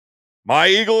My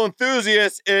Eagle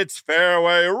enthusiasts, it's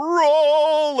Fairway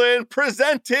Rollin',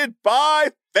 presented by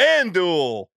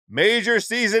FanDuel. Major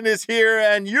season is here,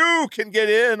 and you can get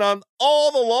in on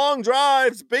all the long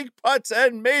drives, big putts,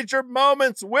 and major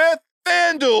moments with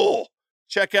FanDuel.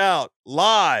 Check out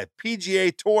live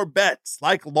PGA Tour bets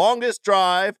like longest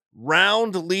drive,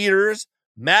 round leaders,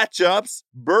 matchups,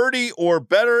 birdie or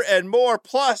better, and more.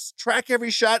 Plus, track every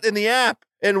shot in the app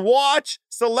and watch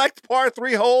select par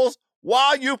 3 holes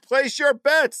while you place your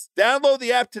bets. Download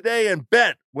the app today and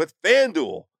bet with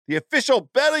FanDuel, the official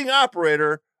betting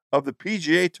operator of the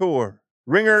PGA Tour.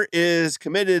 Ringer is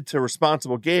committed to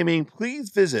responsible gaming. Please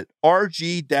visit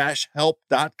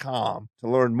rg-help.com to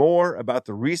learn more about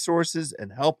the resources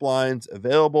and helplines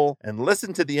available and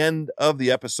listen to the end of the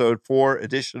episode for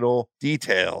additional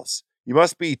details. You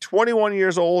must be 21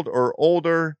 years old or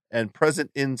older and present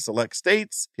in select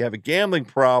states. If you have a gambling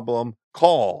problem,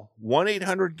 call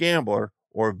 1-800-GAMBLER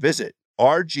or visit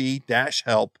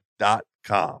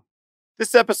rg-help.com.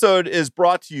 This episode is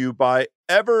brought to you by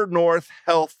Evernorth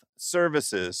Health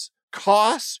Services.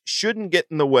 Costs shouldn't get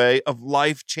in the way of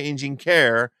life-changing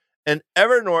care, and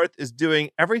Evernorth is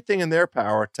doing everything in their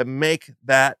power to make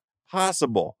that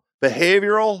possible.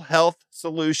 Behavioral health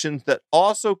solutions that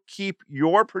also keep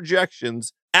your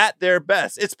projections at their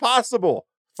best. It's possible.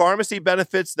 Pharmacy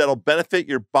benefits that'll benefit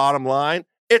your bottom line.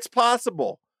 It's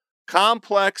possible.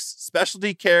 Complex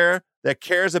specialty care that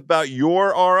cares about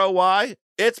your ROI.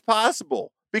 It's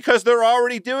possible because they're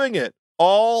already doing it,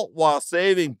 all while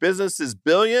saving businesses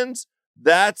billions.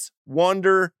 That's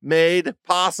Wonder made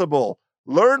possible.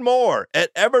 Learn more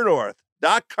at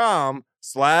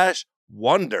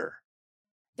evernorth.com/wonder.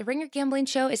 The Ringer Gambling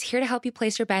Show is here to help you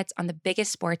place your bets on the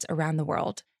biggest sports around the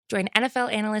world. Join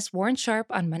NFL analyst Warren Sharp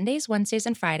on Mondays, Wednesdays,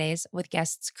 and Fridays with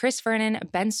guests Chris Vernon,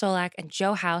 Ben Solak, and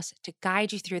Joe House to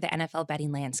guide you through the NFL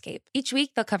betting landscape. Each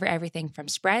week, they'll cover everything from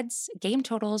spreads, game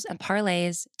totals, and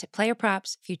parlays to player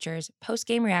props, futures,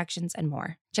 post-game reactions, and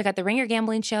more. Check out The Ringer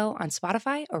Gambling Show on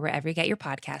Spotify or wherever you get your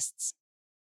podcasts.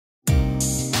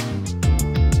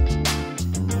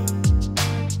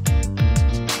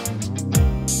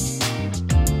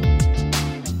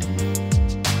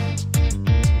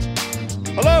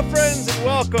 Hello, friends, and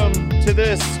welcome to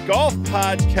this golf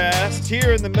podcast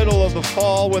here in the middle of the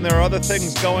fall when there are other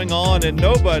things going on and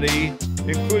nobody,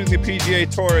 including the PGA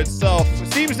Tour itself,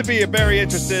 seems to be very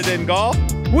interested in golf.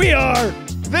 We are.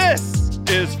 This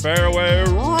is Fairway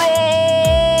Rollin',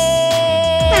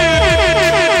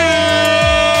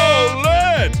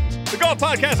 the golf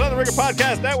podcast on the Ringer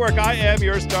Podcast Network. I am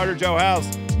your starter, Joe House.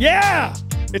 Yeah.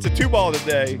 It's a 2-ball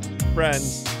today,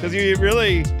 friends, because you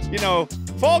really,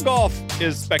 fall golf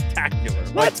is spectacular.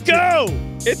 Let's go!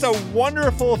 It's a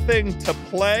wonderful thing to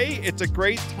play. It's a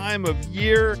great time of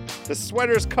year. The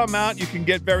sweaters come out. You can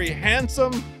get very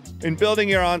handsome in building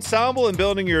your ensemble and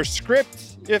building your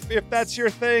script. If that's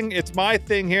your thing, it's my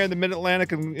thing here in the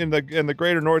Mid-Atlantic and in the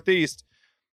greater Northeast.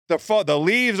 The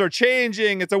leaves are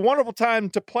changing. It's a wonderful time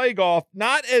to play golf.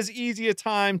 Not as easy a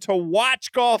time to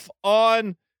watch golf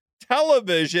on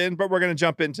television, but we're going to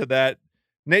jump into that.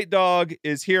 Nate Dogg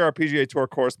is here, our PGA Tour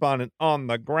correspondent on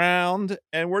the ground,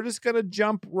 and we're just going to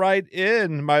jump right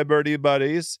in, my birdie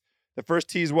buddies. The first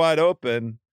tee's wide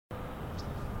open.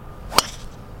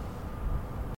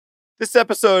 This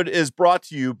episode is brought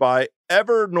to you by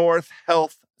Evernorth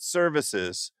Health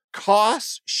Services.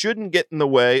 Costs shouldn't get in the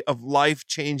way of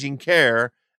life-changing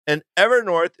care, and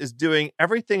Evernorth is doing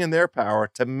everything in their power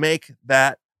to make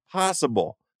that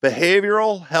possible.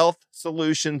 Behavioral health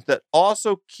solutions that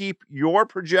also keep your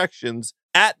projections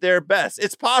at their best.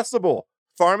 It's possible.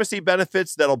 Pharmacy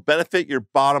benefits that'll benefit your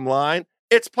bottom line.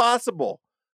 It's possible.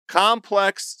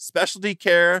 Complex specialty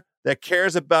care that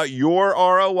cares about your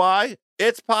ROI.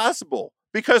 It's possible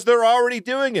because they're already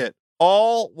doing it,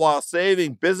 all while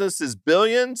saving businesses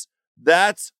billions.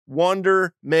 That's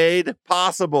Wonder made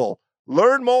possible.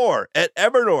 Learn more at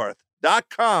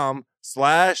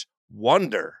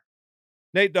evernorth.com/wonder.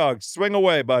 Nate Dogg, swing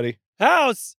away, buddy.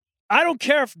 House, I don't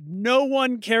care if no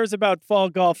one cares about fall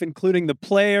golf, including the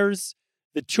players,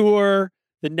 the tour,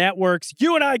 the networks.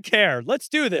 You and I care. Let's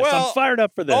do this. Well, I'm fired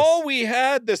up for this. All we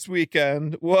had this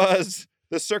weekend was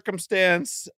the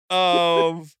circumstance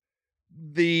of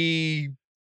a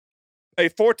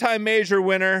 4-time major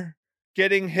winner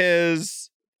getting his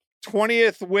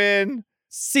 20th win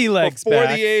sea legs before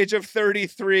back. the age of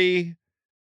 33.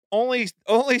 Only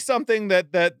something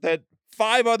that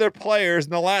 5 other players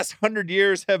in the last 100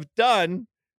 years have done.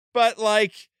 But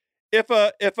if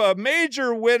a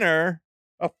major winner,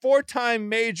 a 4-time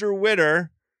major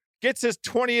winner, gets his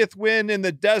 20th win in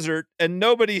the desert and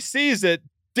nobody sees it,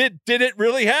 Did it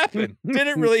really happen? Did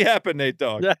it really happen, Nate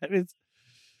Dogg?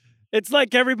 It's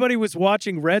like everybody was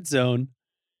watching Red Zone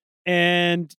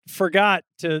and forgot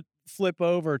to flip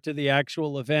over to the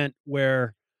actual event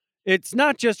where it's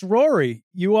not just Rory.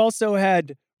 You also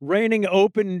had reigning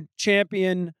Open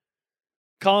champion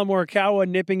Colin Morikawa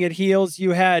nipping at heels.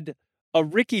 You had a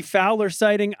Ricky Fowler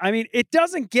sighting. I mean, it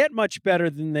doesn't get much better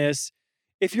than this.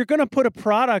 If you're going to put a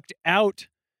product out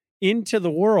into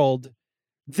the world,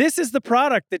 this is the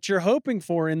product that you're hoping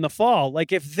for in the fall.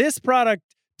 Like, if this product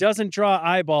doesn't draw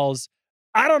eyeballs,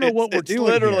 I don't know what we're doing.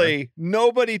 Literally, here.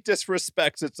 Nobody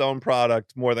disrespects its own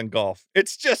product more than golf.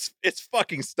 It's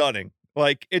fucking stunning.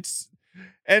 Like,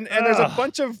 and there's a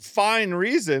bunch of fine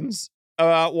reasons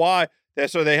about why.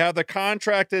 So they have the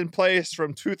contract in place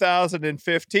from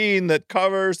 2015 that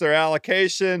covers their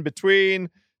allocation between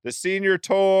the senior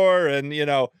tour and,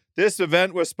 this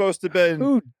event was supposed to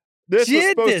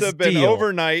have been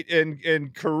overnight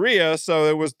in Korea. So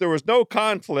there was no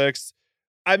conflicts.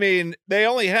 I mean, they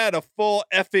only had a full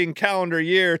effing calendar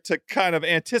year to kind of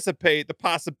anticipate the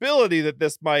possibility that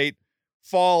this might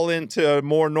fall into a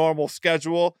more normal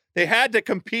schedule. They had to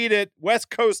compete at West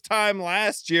Coast time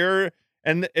last year,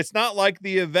 and it's not like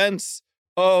the events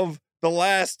of the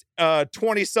last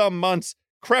 20-some months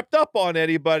crept up on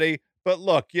anybody. But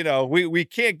look, we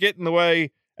can't get in the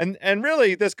way, and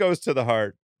really this goes to the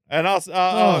heart. And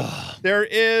there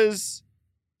is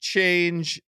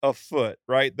change afoot,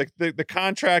 right? The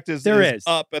contract is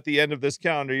up at the end of this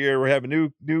calendar year. We have a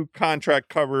new contract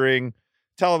covering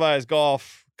televised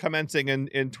golf commencing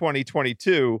in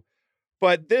 2022.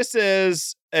 But this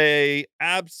is a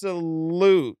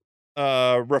absolute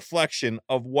reflection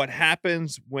of what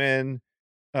happens when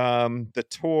the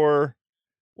tour.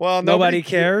 Well, nobody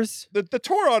cares. The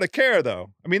tour ought to care,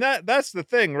 though. I mean, that's the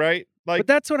thing, right? Like, but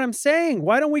that's what I'm saying.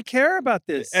 Why don't we care about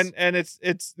this? And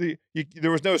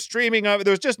there was no streaming of it.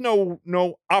 There was just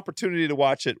no opportunity to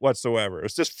watch it whatsoever.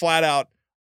 It's just flat out.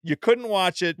 You couldn't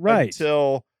watch it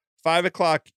until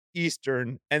 5:00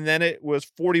 Eastern, and then it was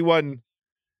 41.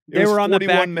 They were on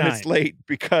 41 minutes late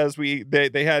because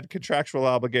they had contractual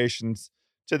obligations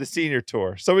to the senior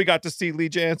tour. So we got to see Lee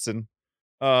Janzen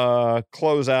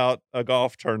close out a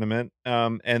golf tournament,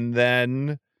 and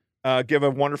then give a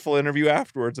wonderful interview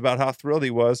afterwards about how thrilled he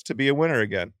was to be a winner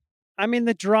again. I mean,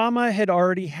 the drama had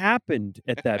already happened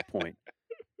at that point.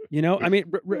 I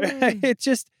mean, it's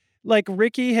just like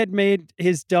Ricky had made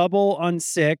his double on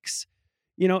 6.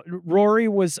 Rory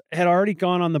had already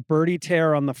gone on the birdie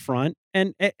tear on the front,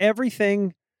 and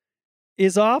everything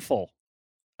is awful.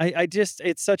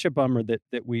 It's such a bummer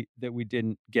that we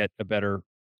didn't get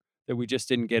we just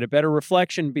didn't get a better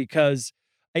reflection, because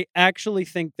I actually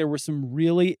think there were some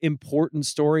really important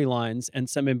storylines and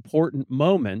some important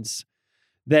moments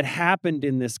that happened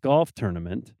in this golf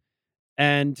tournament.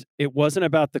 And it wasn't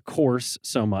about the course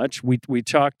so much. We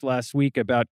talked last week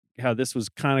about how this was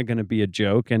kind of going to be a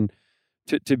joke. And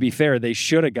to be fair, they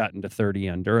should have gotten to 30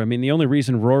 under. I mean, the only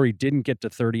reason Rory didn't get to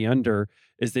 30 under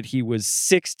is that he was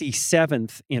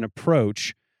 67th in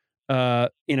approach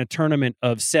in a tournament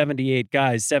of 78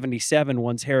 guys, 77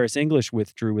 once Harris English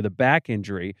withdrew with a back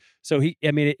injury. So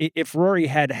if Rory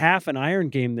had half an iron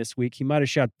game this week, he might have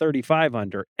shot 35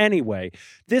 under. Anyway,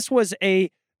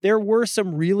 there were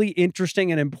some really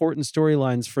interesting and important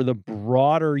storylines for the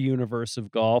broader universe of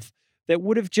golf that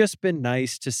would have just been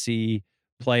nice to see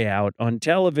play out on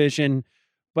television.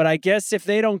 But I guess if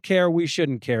they don't care, we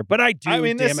shouldn't care. But I do. I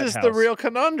mean, this is the real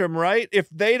conundrum, right? If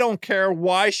they don't care,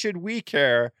 why should we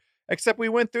care? Except we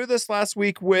went through this last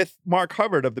week with Mark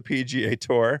Hubbard of the PGA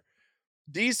Tour.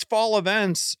 These fall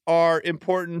events are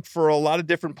important for a lot of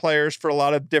different players for a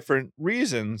lot of different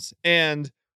reasons.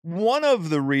 And one of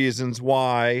the reasons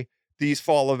why these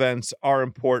fall events are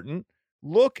important,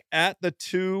 look at the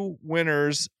 2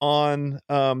 winners on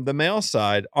the male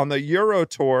side. On the Euro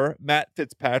Tour, Matt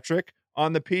Fitzpatrick.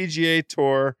 On the PGA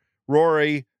Tour,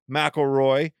 Rory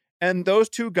McIlroy. And those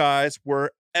 2 guys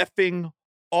were effing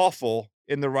awful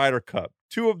in the Ryder Cup.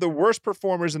 2 of the worst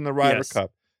performers in the Ryder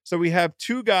Cup. So we have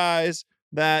 2 guys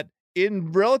that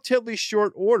in relatively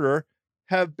short order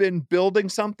have been building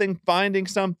something, finding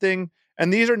something.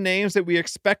 And these are names that we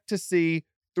expect to see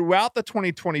throughout the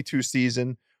 2022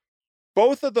 season.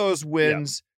 Both of those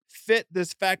wins fit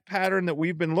this fact pattern that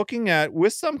we've been looking at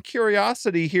with some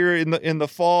curiosity here in the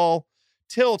fall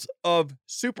tilt of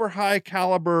super high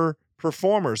caliber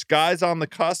performers, guys on the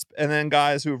cusp, and then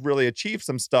guys who have really achieved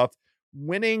some stuff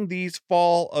winning these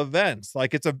fall events.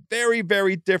 Like, it's a very,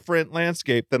 very different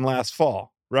landscape than last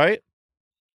fall, right?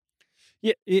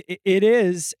 Yeah, it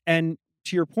is. And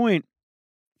to your point,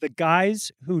 the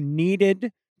guys who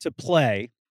needed to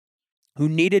play, who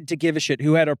needed to give a shit,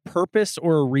 who had a purpose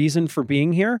or a reason for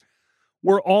being here,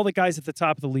 were all the guys at the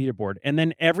top of the leaderboard. And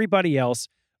then everybody else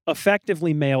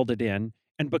effectively mailed it in.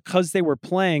 And because they were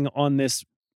playing on this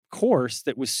course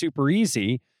that was super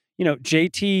easy, you know,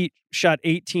 JT shot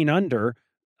 18 under.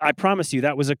 I promise you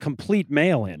that was a complete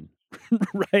mail-in,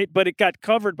 right? But it got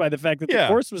covered by the fact that the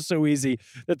course was so easy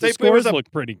that the scores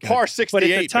looked pretty good. Par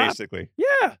 68, basically.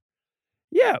 Yeah.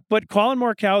 Yeah, but Colin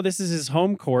Morikawa, this is his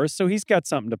home course, so he's got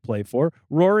something to play for.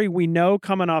 Rory, we know,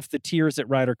 coming off the tears at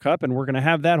Ryder Cup, and we're going to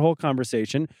have that whole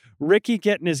conversation. Ricky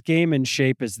getting his game in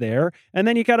shape is there. And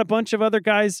then you got a bunch of other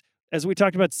guys, as we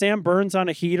talked about, Sam Burns on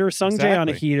a heater, Sungjae on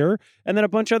a heater, and then a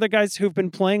bunch of other guys who've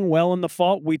been playing well in the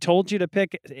fall. We told you to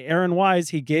pick Aaron Wise.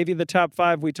 He gave you the top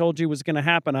 5 we told you was going to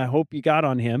happen. I hope you got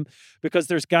on him, because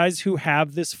there's guys who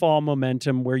have this fall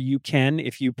momentum where you can,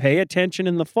 if you pay attention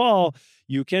in the fall,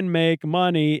 you can make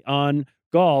money on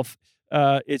golf.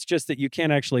 It's just that you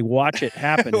can't actually watch it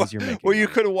happen as you're making Well, you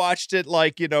money. could have watched it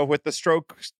like, you know, with the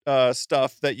stroke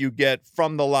stuff that you get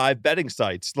from the live betting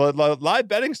sites. Live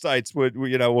betting sites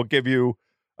will give you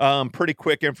pretty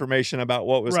quick information about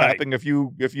what was happening if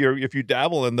you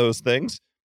dabble in those things.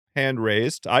 Hand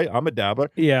raised. I'm a dabbler.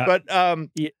 Yeah.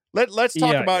 But let's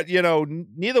talk about, you know,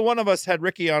 neither one of us had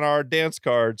Ricky on our dance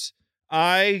cards.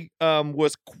 I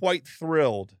was quite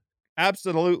thrilled.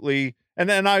 Absolutely. And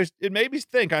then it made me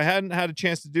think. I hadn't had a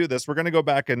chance to do this. We're going to go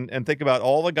back and think about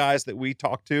all the guys that we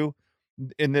talked to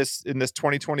in this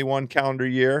 2021 calendar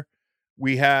year.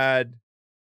 We had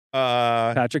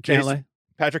Patrick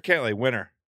Cantlay,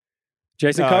 winner.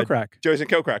 Jason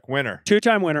Kokrak, winner.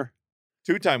 Two-time winner.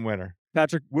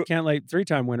 Patrick Cantlay,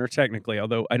 3-time winner, technically,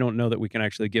 although I don't know that we can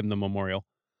actually give him the memorial.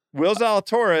 Will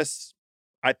Zalatoris,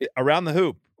 around the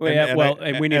hoop.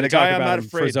 And we need to talk about him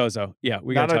for Zozo. Yeah,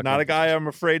 we got to talk about a guy I'm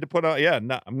afraid to put on. Yeah,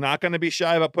 I'm not going to be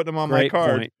shy about putting him on my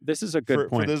card. Point. This is a good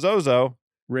point. For the Zozo.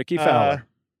 Ricky Fowler.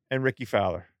 And Ricky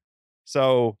Fowler.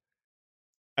 So,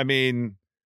 I mean,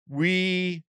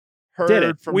 we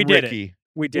heard from Ricky.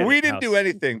 We didn't do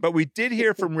anything, but we did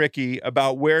hear from Ricky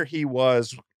about where he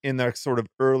was in the sort of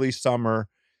early summer,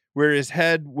 where his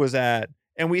head was at.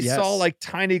 And we saw like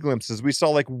tiny glimpses. We saw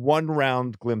like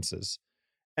 1-round glimpses.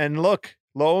 And look,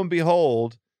 lo and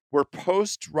behold, we're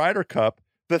post Ryder Cup.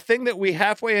 The thing that we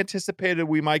halfway anticipated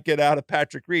we might get out of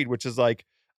Patrick Reed, which is like,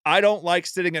 I don't like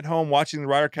sitting at home watching the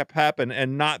Ryder Cup happen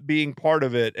and not being part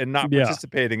of it and not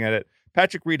participating in it.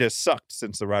 Patrick Reed has sucked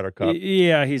since the Ryder Cup.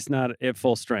 Yeah, he's not at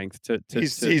full strength.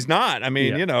 He's not. I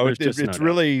mean, you know,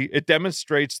 it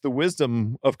demonstrates the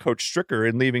wisdom of Coach Stricker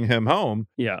in leaving him home.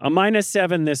 Yeah, a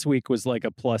 -7 this week was like a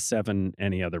 +7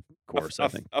 any other course, I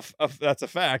think. That's a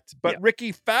fact. But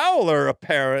Ricky Fowler,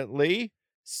 apparently,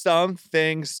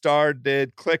 something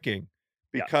started clicking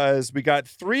because we got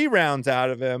 3 rounds out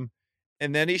of him,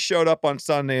 and then he showed up on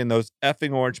Sunday in those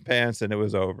effing orange pants, and it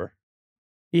was over.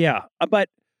 Yeah, but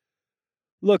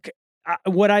look,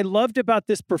 what I loved about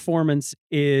this performance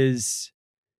is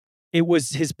it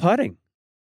was his putting,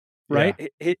 right?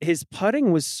 Yeah. His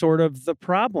putting was sort of the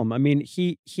problem. I mean,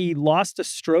 he lost a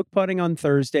stroke putting on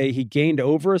Thursday. He gained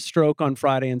over a stroke on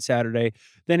Friday and Saturday.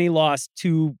 Then he lost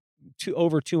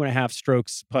over 2.5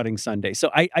 strokes putting Sunday. So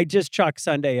I just chalk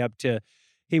Sunday up to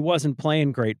he wasn't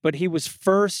playing great, but he was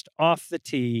first off the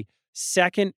tee,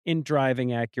 second in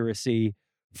driving accuracy,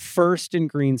 first in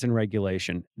greens and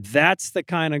regulation. That's the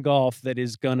kind of golf that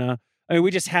is gonna, I mean,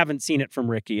 we just haven't seen it from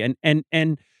Ricky.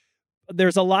 And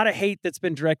there's a lot of hate that's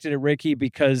been directed at Ricky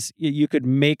because you could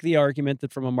make the argument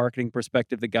that from a marketing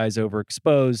perspective, the guy's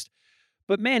overexposed.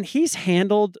 But man, he's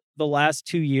handled the last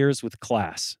 2 years with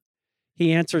class.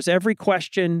 He answers every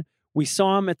question. We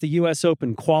saw him at the U.S.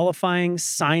 Open qualifying,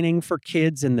 signing for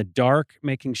kids in the dark,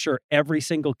 making sure every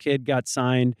single kid got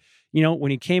signed. You know,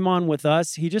 when he came on with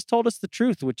us, he just told us the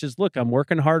truth, which is, look, I'm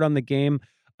working hard on the game.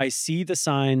 I see the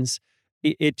signs.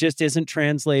 It just isn't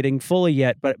translating fully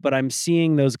yet, but I'm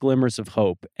seeing those glimmers of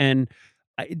hope. And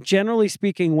generally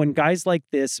speaking, when guys like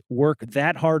this work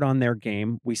that hard on their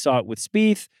game, we saw it with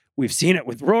Spieth, we've seen it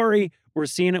with Rory, we're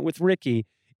seeing it with Ricky.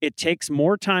 It takes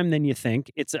more time than you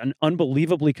think. It's an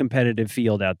unbelievably competitive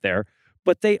field out there,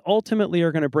 but they ultimately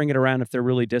are going to bring it around if they're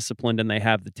really disciplined and they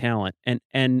have the talent.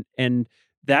 And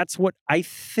that's what I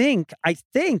think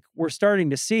we're starting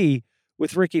to see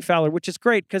with Ricky Fowler, which is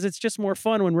great because it's just more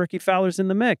fun when Ricky Fowler's in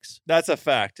the mix. That's a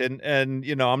fact. And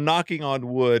you know, I'm knocking on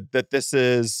wood that this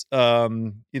is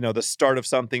the start of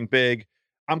something big.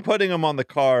 I'm putting him on the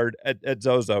card at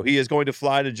Zozo. He is going to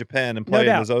fly to Japan and play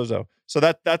in the Zozo. So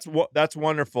that's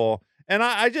wonderful. And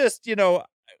I just,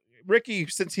 Ricky,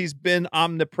 since he's been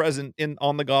omnipresent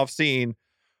on the golf scene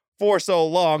for so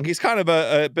long. He's kind of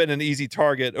been an easy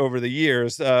target over the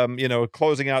years.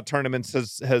 Closing out tournaments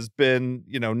has been,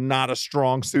 not a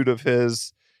strong suit of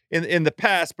his in the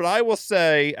past. But I will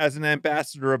say, as an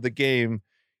ambassador of the game,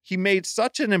 he made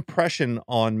such an impression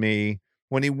on me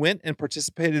when he went and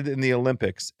participated in the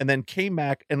Olympics and then came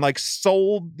back and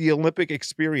sold the Olympic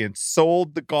experience,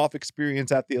 sold the golf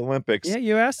experience at the Olympics. Yeah,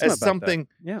 you asked him as about something.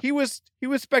 that. Yeah. It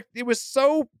was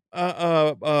so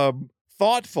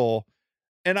thoughtful.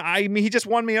 And I mean, he just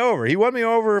won me over. He won me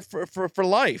over for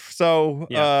life. So,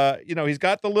 he's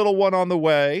got the little one on the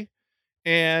way,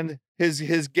 and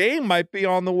his game might be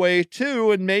on the way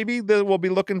too. And maybe we'll be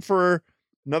looking for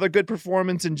another good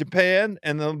performance in Japan,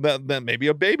 and then maybe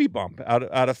a baby bump out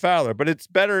of Fowler. But it's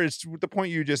better. It's the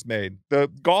point you just made. The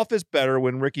golf is better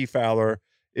when Ricky Fowler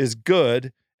is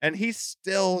good, and he's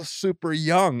still super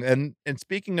young. And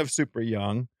speaking of super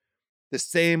young, the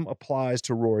same applies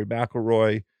to Rory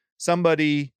McIlroy.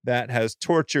 Somebody that has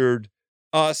tortured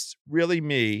us, really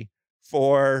me,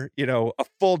 for, a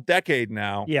full decade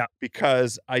now. Yeah.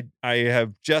 Because I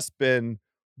have just been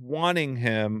wanting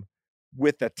him,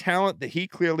 with the talent that he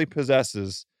clearly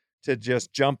possesses, to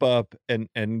just jump up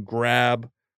and grab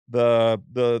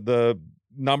the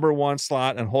number one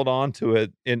slot and hold on to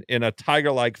it in a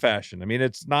Tiger-like fashion. I mean,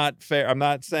 it's not fair. I'm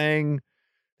not saying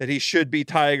that he should be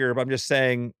Tiger, but I'm just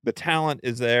saying the talent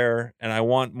is there, and I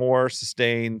want more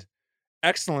sustained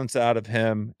excellence out of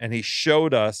him. And he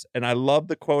showed us, and I love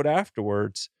the quote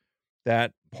afterwards,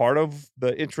 that part of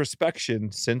the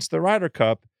introspection since the Ryder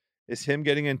Cup is him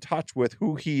getting in touch with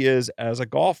who he is as a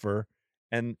golfer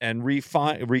and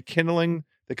rekindling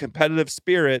the competitive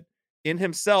spirit in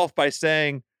himself by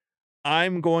saying,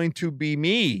 I'm going to be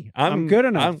me. I'm good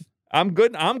enough. I'm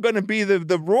good. I'm going to be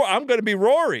I'm going to be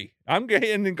Rory. I'm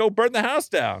going to go burn the house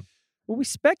down. Well, we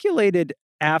speculated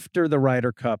after the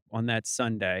Ryder Cup on that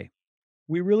Sunday.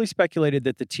 We really speculated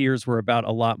that the tears were about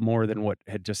a lot more than what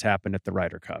had just happened at the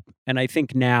Ryder Cup. And I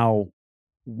think now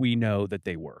we know that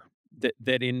they were.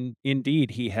 That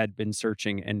indeed he had been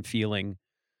searching and feeling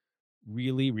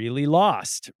really, really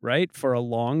lost, right, for a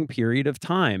long period of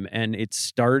time. And it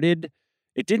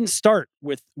didn't start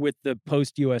with the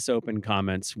post-US Open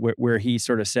comments where he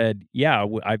sort of said, yeah,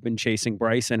 I've been chasing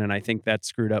Bryson, and I think that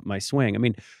screwed up my swing. I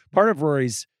mean, part of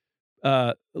Rory's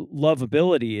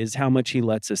lovability is how much he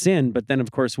lets us in. But then,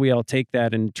 of course, we all take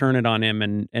that and turn it on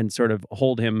him and sort of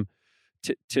hold him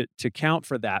to count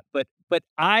for that. But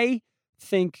I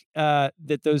think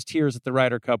that those tears at the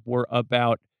Ryder Cup were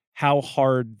about how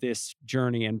hard this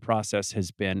journey and process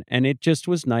has been. And it just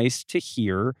was nice to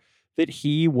hear that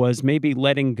he was maybe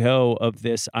letting go of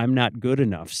this I'm not good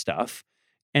enough stuff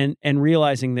and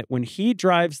realizing that when he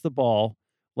drives the ball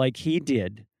like he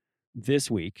did this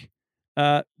week,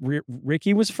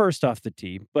 Ricky was first off the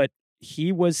tee, but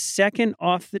he was second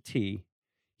off the tee.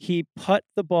 He put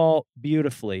the ball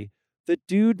beautifully. The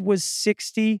dude was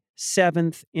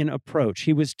 67th in approach.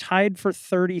 He was tied for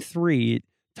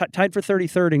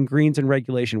 33rd in greens and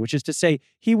regulation, which is to say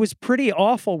he was pretty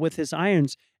awful with his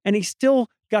irons, and he still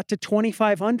got to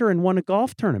 25 under and won a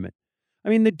golf tournament. I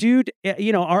mean, the dude,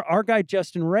 our guy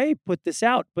Justin Ray put this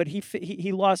out, but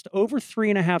he lost over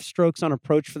 3.5 strokes on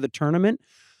approach for the tournament.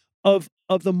 Of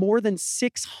the more than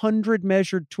 600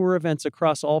 measured tour events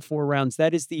across all 4 rounds,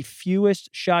 that is the fewest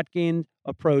shot gain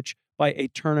approach by a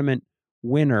tournament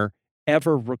winner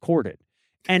ever recorded.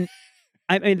 And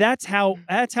I mean, that's how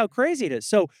crazy it is.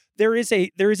 So there is a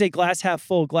glass half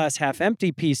full, glass half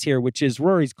empty piece here, which is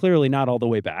Rory's clearly not all the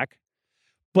way back.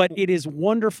 But it is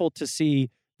wonderful to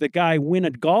see the guy win a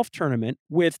golf tournament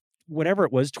with whatever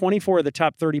it was, 24 of the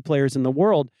top 30 players in the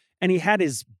world, and he had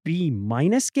his B-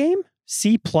 game,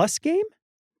 C+ game.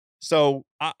 So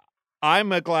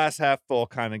I'm a glass half full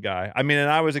kind of guy. I mean,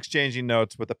 and I was exchanging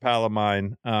notes with a pal of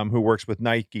mine who works with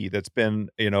Nike that's been,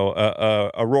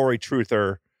 a Rory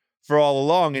truther for all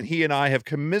along. And he and I have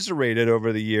commiserated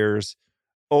over the years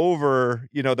over,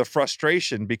 the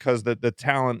frustration because the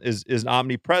talent is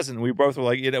omnipresent. We both were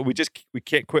like, we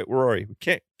can't quit Rory.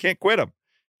 We can't quit him.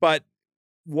 But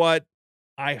what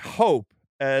I hope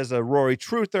as a Rory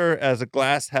truther, as a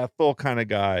glass half full kind of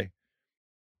guy,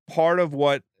 part of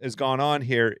what has gone on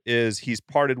here is he's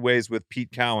parted ways with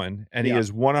Pete Cowan, and he is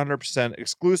 100%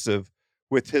 exclusive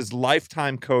with his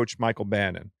lifetime coach, Michael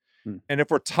Bannon. And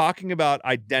if we're talking about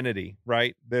identity,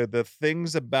 right, the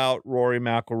things about Rory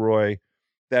McIlroy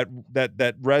that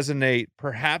resonate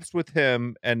perhaps with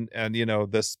him and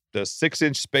the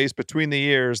 6-inch space between the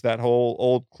ears, that whole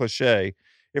old cliche.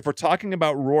 If we're talking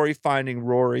about Rory finding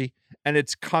Rory, and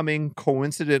it's coming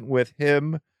coincident with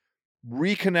him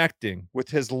reconnecting with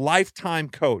his lifetime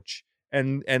coach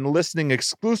and listening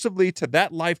exclusively to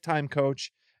that lifetime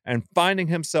coach and finding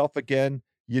himself again.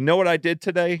 You know what I did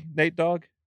today, Nate Dogg?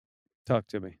 Talk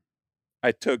to me.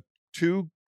 I took 2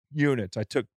 units.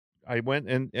 I went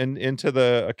into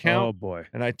the account. Oh boy.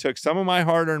 And I took some of my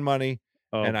hard-earned money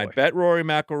and I boy. bet Rory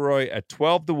McIlroy at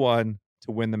 12-1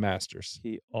 to win the Masters.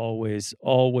 He always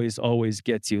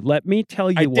gets you. Let me tell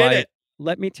you I why. did it.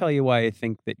 Let me tell you why I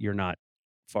think that you're not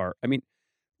far. I mean,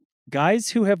 guys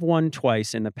who have won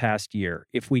twice in the past year,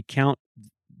 if we count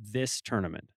this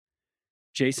tournament,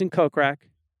 Jason Kokrak,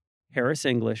 Harris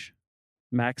English,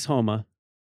 Max Homa,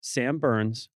 Sam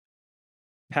Burns,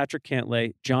 Patrick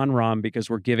Cantlay, John Rahm, because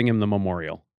we're giving him the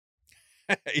memorial.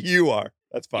 You are.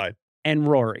 That's fine. And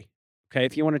Rory. Okay,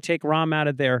 if you want to take Rahm out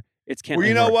of there, it's Cantlay. Well,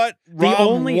 you know what?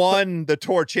 Rahm won the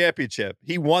Tour Championship.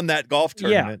 He won that golf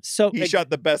tournament. Yeah, so he shot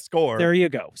the best score. There you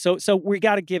go. So we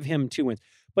got to give him 2 wins.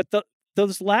 But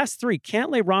those last 3,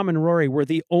 Cantlay, Rahm, and Rory, were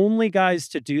the only guys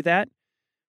to do that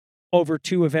over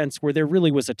 2 events where there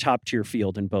really was a top-tier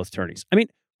field in both tourneys. I mean,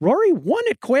 Rory won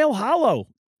at Quail Hollow.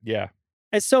 Yeah.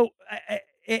 And so,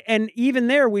 and even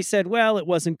there we said, well, it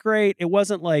wasn't great. It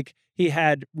wasn't like he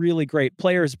had really great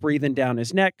players breathing down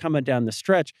his neck, coming down the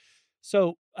stretch.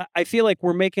 So I feel like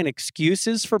we're making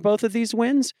excuses for both of these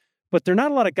wins, but there are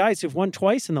not a lot of guys who've won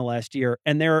twice in the last year.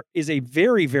 And there is a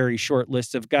very, very short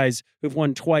list of guys who've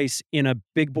won twice in a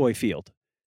big boy field.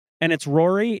 And it's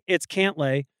Rory, it's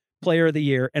Cantlay, player of the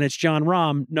year, and it's John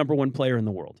Rahm, #1 player in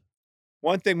the world.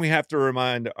 One thing we have to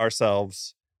remind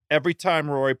ourselves, every time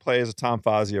Rory plays a Tom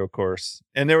Fazio course,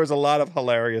 and there was a lot of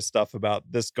hilarious stuff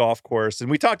about this golf course,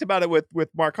 and we talked about it with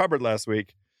Mark Hubbard last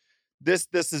week. This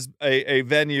is a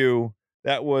venue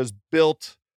that was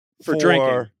built for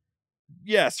drinking.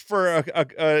 Yes, for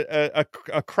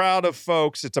a crowd of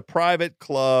folks. It's a private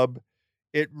club.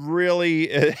 It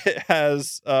really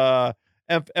has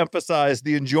emphasized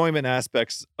the enjoyment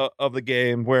aspects of the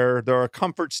game, where there are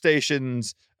comfort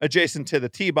stations adjacent to the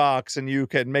tee box, and you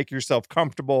can make yourself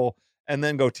comfortable and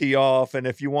then go tee off. And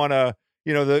if you want to,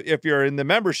 if you're in the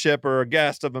membership or a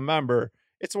guest of a member,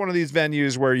 it's one of these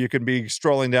venues where you can be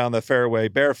strolling down the fairway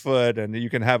barefoot and you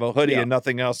can have a hoodie and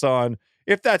nothing else on,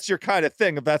 if that's your kind of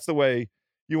thing, if that's the way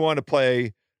you want to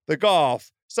play the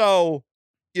golf. So,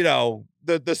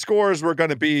 the scores were going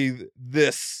to be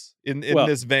this in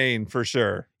this vein for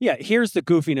sure. Yeah, here's the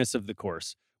goofiness of the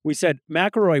course. We said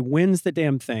McIlroy wins the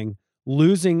damn thing,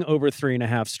 losing over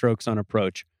 3.5 strokes on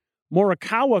approach.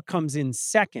 Morikawa comes in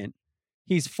second.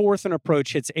 He's fourth on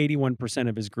approach, hits 81%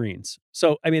 of his greens.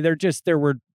 So, I mean, there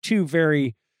were 2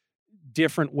 very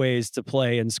different ways to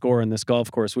play and score in this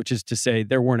golf course, which is to say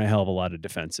there weren't a hell of a lot of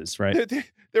defenses, right?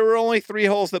 There were only 3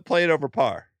 holes that played over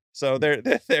par. So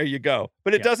there you go.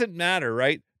 But it doesn't matter,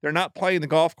 right? They're not playing the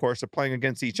golf course; they're playing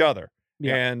against each other.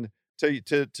 Yeah. And to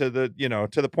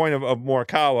the point of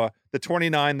Morikawa, the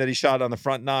 29 that he shot on the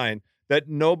front 9, that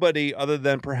nobody other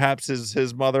than perhaps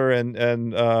his mother and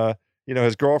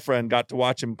his girlfriend got to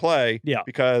watch him play. Yeah.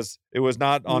 Because it was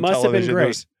not on television.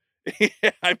 Must have been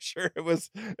great. I'm sure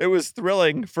it was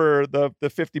thrilling for the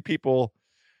 50 people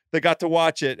that got to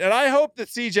watch it. And I hope that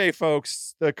CJ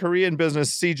folks, the Korean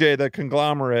business CJ, the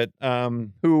conglomerate,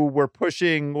 who were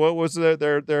pushing, what was their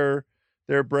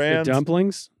brand? The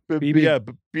dumplings?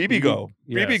 Bibigo.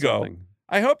 Yeah, Bibigo.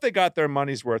 I hope they got their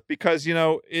money's worth, because,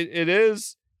 it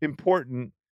is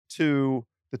important to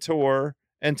the tour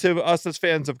and to us as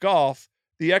fans of golf,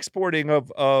 the exporting of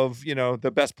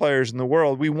the best players in the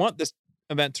world. We want this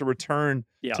event to return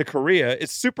to Korea.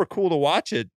 It's super cool to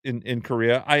watch it in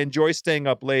Korea. I enjoy staying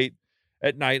up late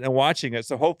at night and watching it.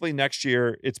 So hopefully next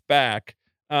year it's back.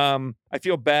 I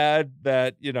feel bad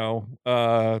that,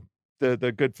 the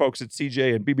good folks at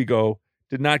CJ and Bibigo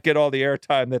did not get all the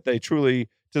airtime that they truly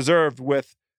deserved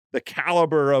with the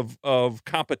caliber of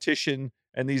competition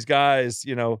and these guys,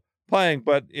 playing.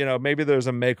 But, maybe there's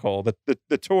a make whole.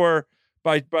 The tour,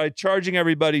 by charging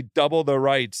everybody double the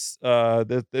rights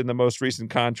in the most recent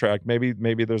contract,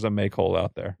 maybe there's a make whole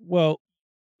out there. Well,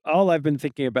 all I've been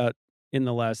thinking about in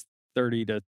the last 30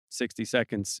 to 60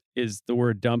 seconds is the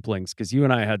word dumplings, because you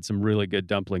and I had some really good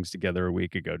dumplings together a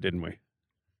week ago, didn't we?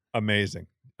 Amazing.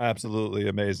 Absolutely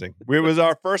amazing. It was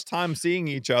our first time seeing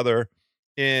each other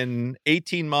in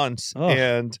 18 months,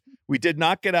 and we did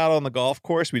not get out on the golf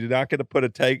course. We did not get to put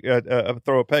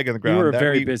throw a peg in the ground. You were a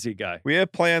very busy guy. We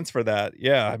had plans for that.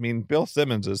 Yeah, I mean, Bill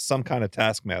Simmons is some kind of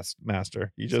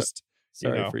taskmaster. He just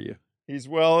sorry for you. He's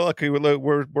we're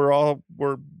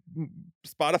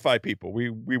Spotify people. We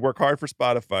work hard for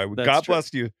Spotify. God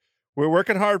bless you. We're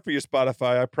working hard for you,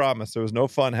 Spotify. I promise. There was no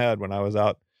fun had when I was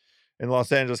out in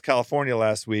Los Angeles, California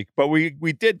last week, but we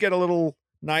did get a little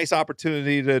nice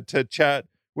opportunity to chat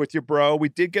with your bro. We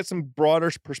did get some broader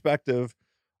perspective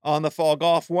on the fall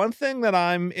golf. One thing that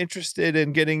I'm interested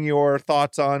in getting your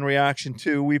thoughts on, reaction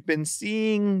to, we've been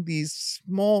seeing these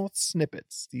small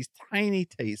snippets, these tiny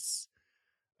tastes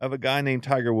of a guy named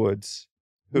Tiger Woods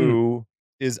who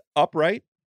is upright,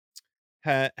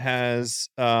 has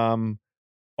all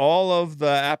of the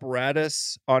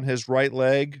apparatus on his right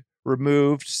leg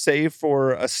removed, save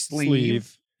for a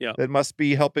sleeve. Yeah. That must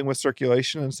be helping with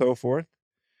circulation and so forth.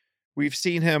 We've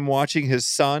seen him watching his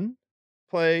son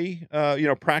play,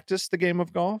 practice the game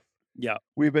of golf. Yeah.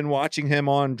 We've been watching him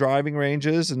on driving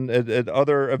ranges and at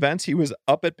other events. He was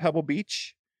up at Pebble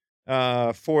Beach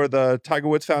for the Tiger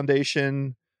Woods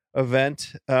Foundation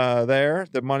event there,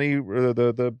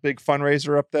 the big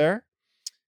fundraiser up there.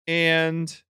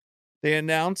 And they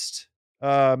announced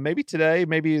maybe today,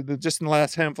 just in the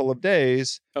last handful of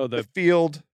days, the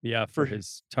field. Yeah, for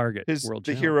his Target World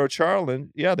Challenge. Hero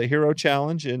Challenge. Yeah, the Hero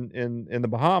Challenge in the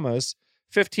Bahamas.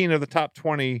 15 of the top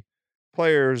 20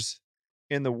 players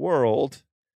in the world.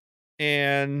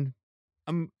 And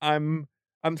I'm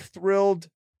thrilled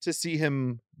to see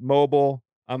him mobile.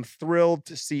 I'm thrilled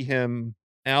to see him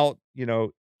out,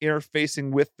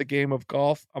 interfacing with the game of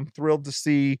golf. I'm thrilled to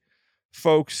see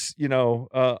folks,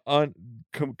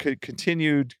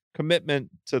 continued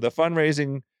commitment to the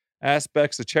fundraising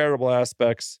aspects, the charitable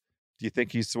aspects. Do you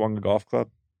think he swung a golf club?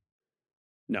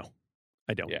 No,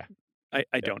 I don't. Yeah.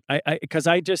 I don't. Because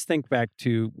I just think back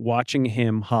to watching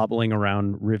him hobbling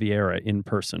around Riviera in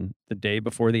person the day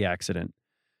before the accident.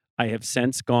 I have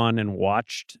since gone and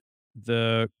watched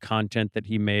the content that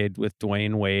he made with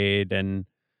Dwayne Wade and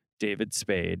David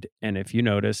Spade. And if you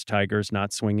notice, Tiger's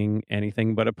not swinging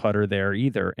anything but a putter there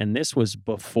either. And this was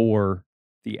before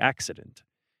the accident.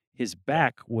 His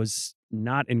back was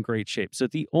not in great shape. So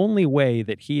the only way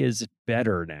that he is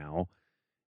better now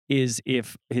is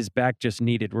if his back just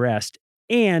needed rest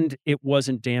and it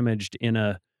wasn't damaged in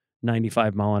a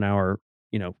 95 mile an hour,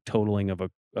 totaling of a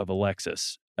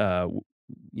Lexus,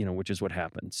 which is what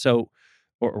happened. So,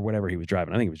 or whatever he was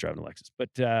driving. I think he was driving a Lexus, but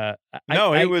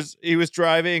he was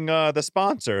driving the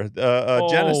sponsor,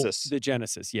 Genesis. The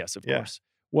Genesis, yes, of course.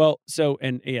 Well, so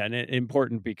and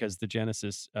important because the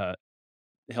Genesis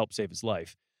helped save his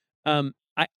life.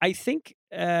 I think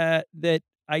that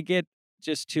I get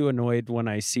just too annoyed when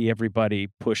I see everybody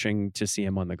pushing to see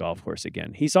him on the golf course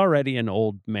again. He's already an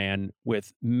old man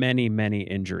with many, many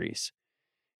injuries.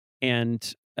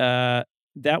 And that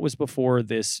was before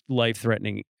this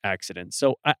life-threatening accident.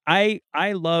 So I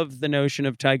love the notion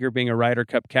of Tiger being a Ryder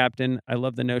Cup captain. I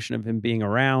love the notion of him being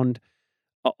around.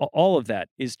 All of that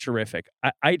is terrific.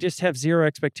 I just have zero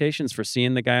expectations for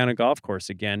seeing the guy on a golf course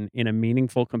again in a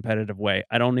meaningful, competitive way.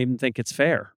 I don't even think it's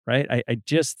fair, right? I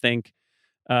just think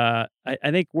I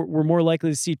think we're more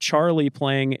likely to see Charlie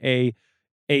playing a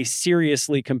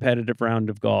seriously competitive round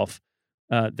of golf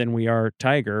than we are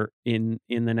Tiger in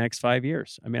the next 5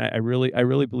 years. I mean, I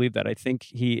really believe that. I think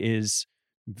he is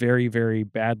very, very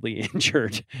badly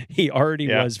injured. He already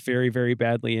was very, very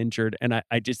badly injured. And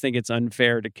I just think it's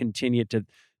unfair to continue to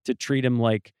treat him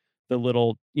like the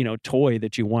little, toy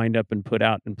that you wind up and put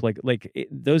out and play.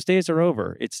 Those days are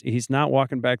over. He's not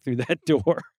walking back through that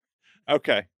door.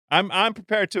 Okay. I'm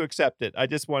prepared to accept it. I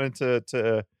just wanted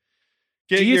to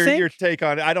get your take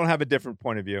on it. I don't have a different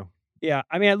point of view. Yeah.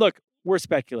 I mean, look, we're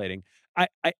speculating. I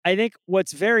think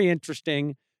what's very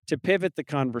interesting to pivot the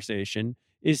conversation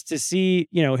is to see,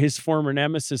 his former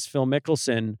nemesis, Phil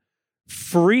Mickelson,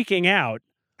 freaking out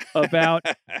about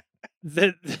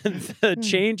the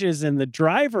changes in the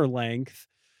driver length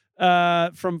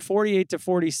from 48 to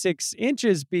 46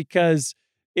 inches, because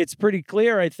it's pretty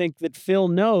clear, I think, that Phil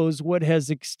knows what has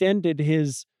extended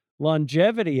his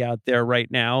longevity out there right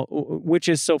now, which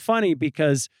is so funny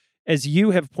because, as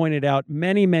you have pointed out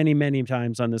many, many, many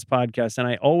times on this podcast,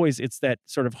 and it's that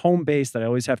sort of home base that I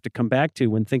always have to come back to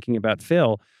when thinking about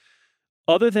Phil.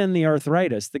 Other than the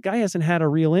arthritis, the guy hasn't had a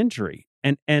real injury.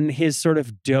 And his sort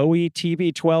of doughy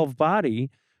TB12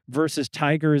 body versus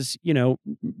Tiger's,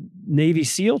 Navy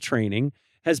SEAL training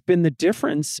has been the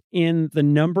difference in the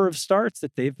number of starts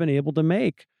that they've been able to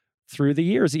make through the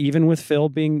years, even with Phil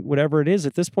being whatever it is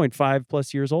at this point,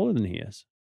 5+ years older than he is.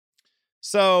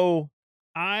 So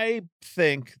I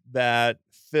think that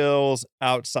Phil's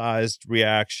outsized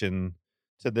reaction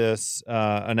to this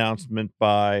announcement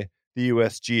by the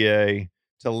USGA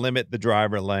to limit the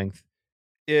driver length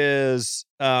is,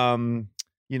 kind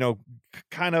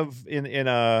of in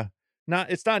a,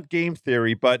 it's not game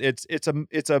theory, but it's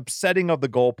a setting of the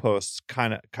goalposts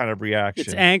kind of reaction.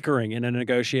 It's anchoring in a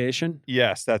negotiation.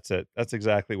 Yes, that's it. That's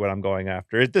exactly what I'm going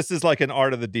after. This is like an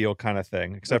art of the deal kind of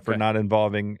thing, except for not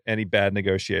involving any bad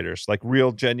negotiators, like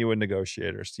real, genuine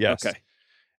negotiators. Yes. Okay.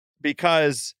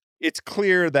 Because it's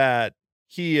clear that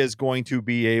he is going to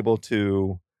be able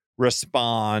to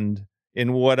respond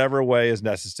in whatever way is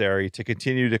necessary to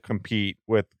continue to compete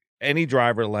with any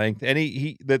driver length,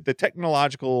 the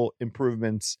technological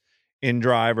improvements in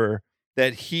driver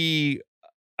that he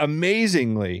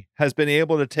amazingly has been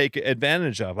able to take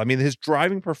advantage of. I mean, his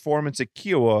driving performance at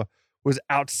Kiowa was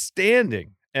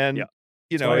outstanding. And, Yeah,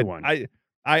 you that's why know, he won.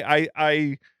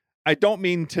 I don't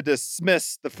mean to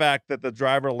dismiss the fact that the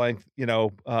driver length,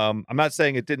 I'm not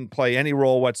saying it didn't play any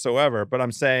role whatsoever, but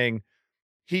I'm saying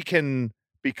he can,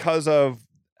 because of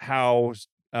how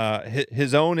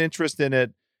his own interest in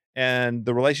it and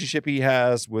the relationship he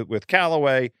has with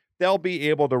Callaway, they'll be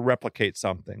able to replicate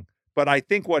something. But I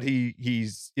think what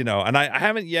he's, and I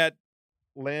haven't yet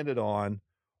landed on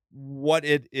what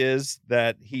it is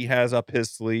that he has up his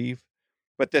sleeve,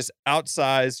 but this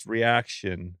outsized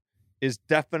reaction is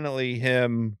definitely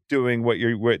him doing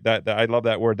that I love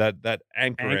that word, that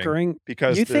anchoring,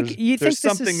 because you think there's this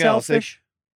something is else. selfish?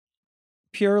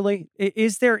 Purely,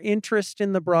 is there interest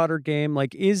in the broader game?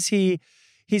 Like, is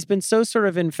he's been so sort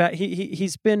of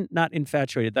he's been not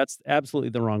infatuated. That's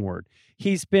absolutely the wrong word.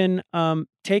 He's been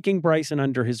taking Bryson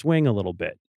under his wing a little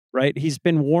bit, right? He's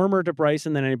been warmer to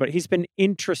Bryson than anybody. He's been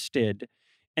interested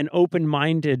and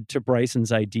open-minded to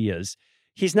Bryson's ideas.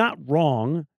 He's not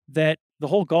wrong that the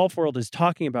whole golf world is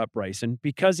talking about Bryson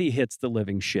because he hits the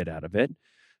living shit out of it.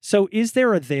 So is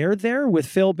there a there with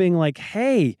Phil being like,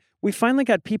 hey, we finally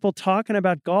got people talking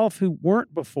about golf who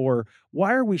weren't before.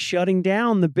 Why are we shutting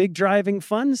down the big driving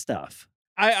fun stuff?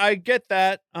 I get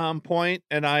that point,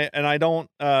 and I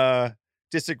don't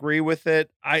disagree with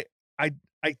it. I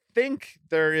think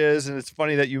there is, and it's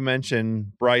funny that you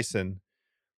mentioned Bryson.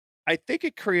 I think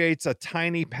it creates a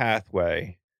tiny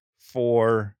pathway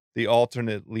for the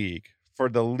alternate league, for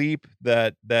the leap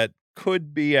that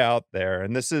could be out there.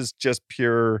 And this is just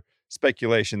pure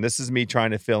speculation. This is me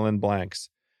trying to fill in blanks.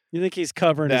 You think he's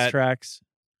covering his tracks?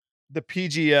 The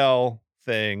PGL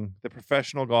thing, the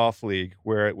Professional Golf League,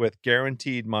 where with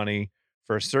guaranteed money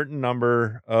for a certain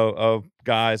number of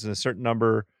guys and a certain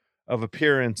number of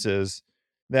appearances,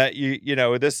 that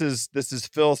this is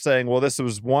Phil saying, well, this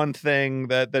was one thing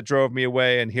that drove me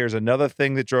away, and here's another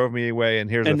thing that drove me away,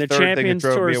 and here's a third thing that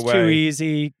drove me away. Too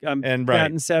easy. And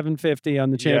batting 750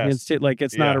 on the Champions Tour. Like,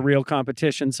 it's not a real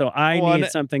competition, so I need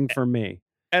something for me.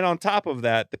 And on top of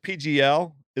that, the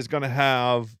PGL is going to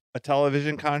have a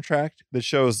television contract that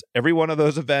shows every one of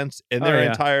those events in their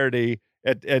entirety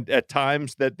at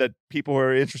times that people who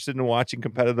are interested in watching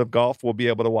competitive golf will be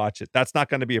able to watch it. That's not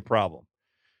going to be a problem.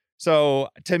 So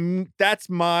to me, that's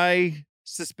my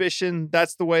suspicion.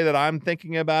 That's the way that I'm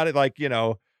thinking about it. Like,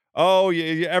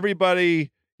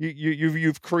 everybody,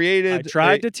 you've created. I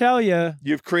tried to tell you.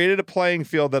 You've created a playing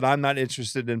field that I'm not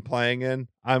interested in playing in.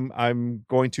 I'm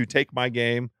going to take my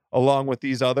game along with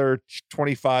these other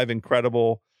 25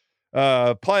 incredible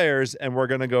players, and we're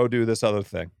going to go do this other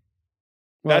thing.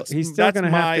 Well, he's still going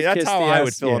to have to That's kiss how the I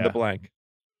would fill in the blank.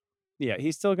 Yeah,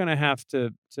 he's still going to have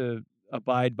to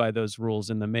abide by those rules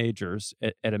in the majors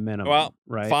at a minimum. Well,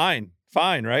 right? Fine,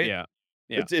 right? Yeah.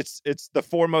 It's the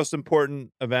four most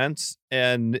important events,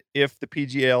 and if the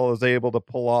PGL is able to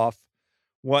pull off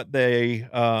what they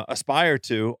aspire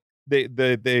to,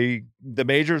 the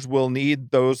majors will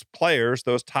need those players,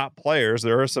 those top players.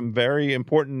 There are some very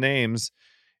important names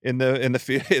in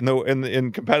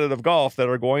competitive golf that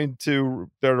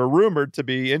are rumored to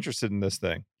be interested in this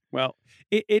thing. Well,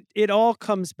 it all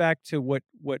comes back to what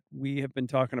we have been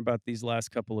talking about these last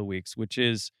couple of weeks, which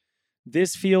is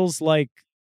this feels like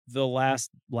the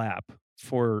last lap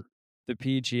for the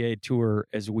PGA Tour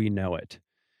as we know it,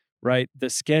 right? The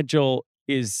schedule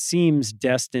seems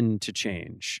destined to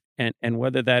change, and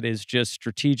whether that is just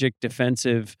strategic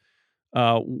defensive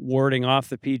warding off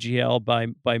the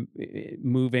PGL by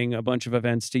moving a bunch of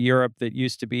events to Europe that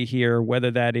used to be here,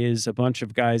 whether that is a bunch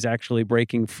of guys actually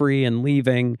breaking free and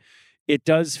leaving, it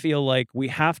does feel like we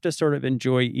have to sort of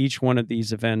enjoy each one of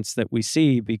these events that we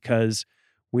see, because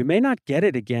we may not get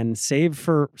it again, save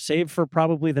for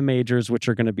probably the majors, which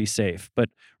are going to be safe. But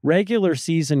regular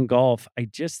season golf, I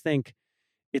just think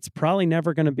it's probably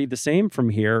never going to be the same from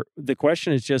here. The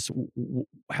question is just,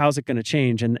 how's it going to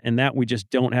change? And that we just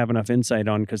don't have enough insight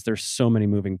on, because there's so many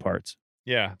moving parts.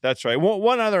 Yeah, that's right.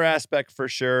 One other aspect for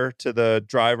sure to the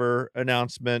driver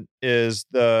announcement is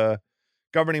the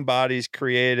governing bodies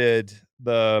created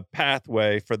the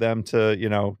pathway for them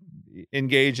to,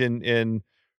 engage in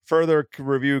further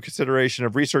review, consideration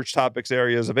of research topics,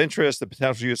 areas of interest, the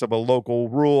potential use of a local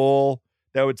rule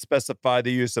that would specify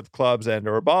the use of clubs and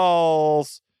or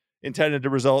balls intended to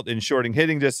result in shorting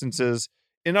hitting distances.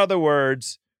 In other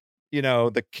words,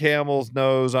 the camel's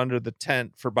nose under the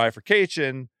tent for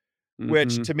bifurcation, which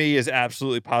Mhm. to me is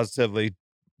absolutely positively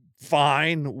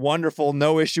fine, wonderful,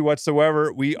 no issue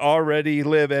whatsoever. We already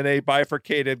live in a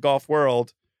bifurcated golf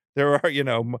world. There are,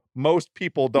 most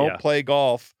people don't Yeah. play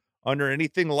golf under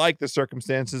anything like the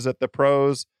circumstances that the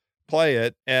pros play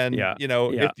it. And, Yeah.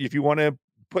 if you want to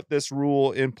put this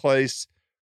rule in place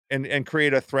and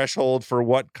create a threshold for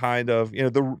what kind of,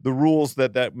 the rules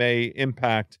that may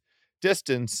impact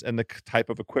distance and the type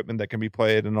of equipment that can be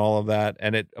played and all of that,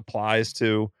 and it applies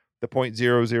to the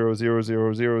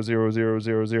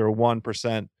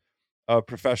 0.00000000001% of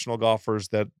professional golfers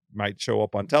that might show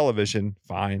up on television,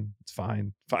 fine. It's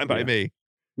fine by Yeah. me.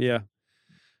 Yeah.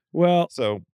 Well,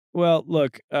 So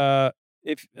look,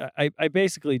 if I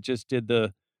basically just did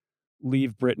the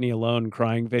leave Britney alone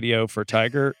crying video for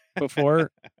Tiger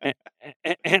before,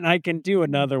 and I can do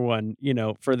another one,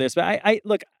 for this. But I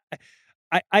look,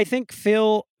 I think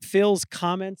Phil's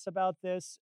comments about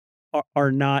this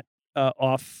are not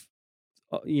off,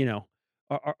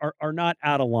 are not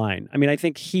out of line. I mean, I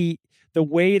think the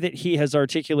way that he has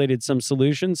articulated some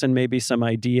solutions and maybe some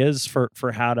ideas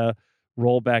for how to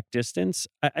roll back distance,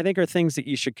 I think are things that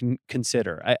you should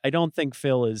consider. I don't think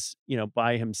Phil is,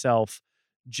 by himself,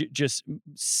 just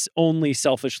only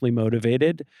selfishly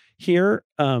motivated here,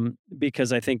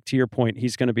 because I think, to your point,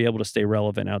 he's going to be able to stay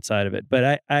relevant outside of it.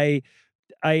 But I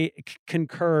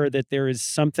concur that there is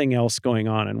something else going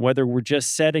on, and whether we're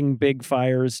just setting big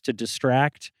fires to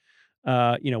distract,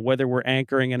 whether we're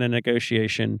anchoring in a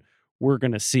negotiation, we're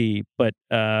going to see. But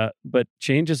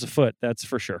change is afoot, that's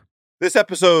for sure. this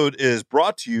episode is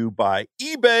brought to you by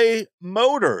eBay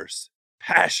Motors.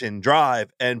 Passion, drive,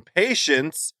 and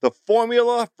patience. The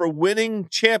formula for winning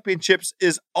championships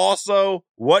is also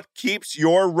what keeps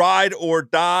your ride or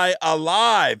die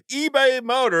alive. eBay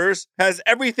Motors has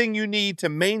everything you need to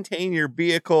maintain your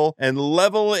vehicle and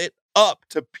level it up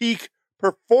to peak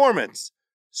performance.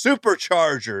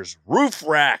 Superchargers, roof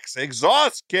racks,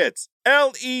 exhaust kits,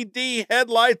 LED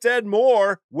headlights, and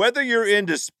more. Whether you're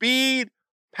into speed,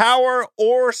 power,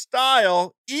 or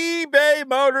style, eBay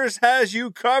Motors has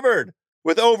you covered.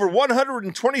 With over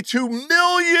 122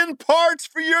 million parts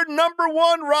for your number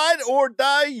one ride or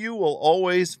die, you will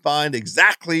always find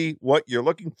exactly what you're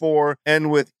looking for.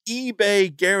 And with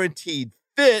eBay Guaranteed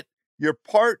Fit, your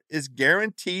part is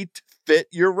guaranteed to fit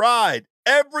your ride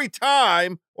every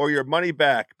time or your money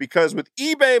back. Because with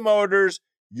eBay Motors,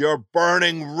 you're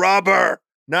burning rubber,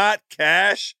 not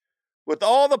cash. With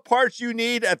all the parts you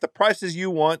need at the prices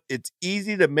you want, it's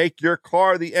easy to make your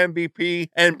car the MVP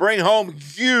and bring home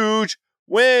huge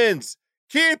wins.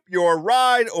 Keep your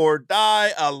ride or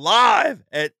die alive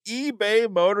at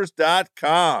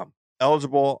ebaymotors.com.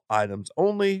 Eligible items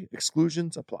only.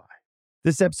 Exclusions apply.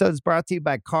 This episode is brought to you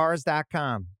by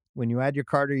Cars.com. When you add your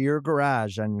car to your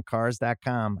garage on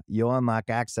Cars.com, you'll unlock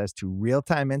access to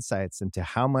real-time insights into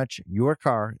how much your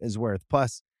car is worth.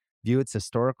 Plus, view its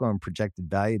historical and projected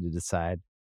value to decide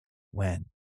when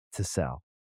to sell.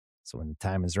 So when the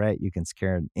time is right, you can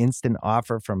secure an instant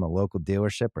offer from a local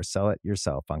dealership or sell it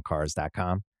yourself on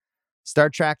Cars.com.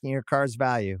 Start tracking your car's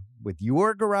value with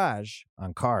your garage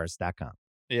on Cars.com.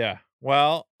 Yeah.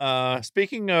 Well,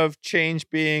 speaking of change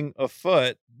being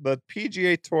afoot, the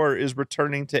PGA Tour is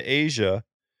returning to Asia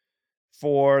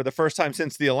for the first time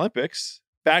since the Olympics,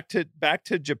 back to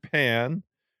Japan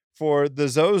for the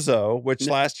Zozo, which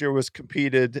last year was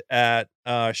competed at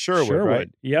Sherwood, right?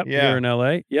 Yep, Yeah. here in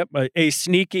LA. Yep, a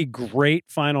sneaky, great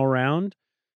final round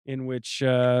in which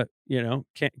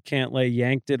Cantlay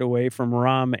yanked it away from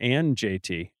Rahm and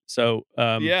JT. So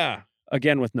Yeah.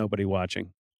 again, with nobody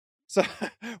watching. So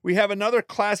we have another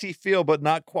classy feel, but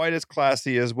not quite as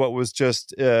classy as what was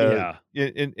just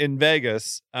in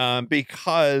Vegas,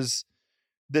 because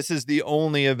this is the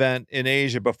only event in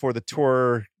Asia before the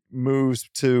tour moves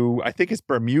to, I think it's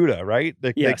Bermuda, right?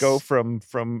 They go from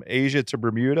Asia to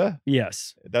Bermuda.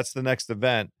 Yes. That's the next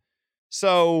event.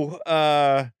 So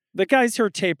the guys who are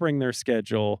tapering their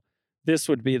schedule, this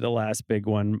would be the last big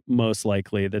one, most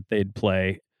likely, that they'd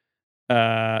play.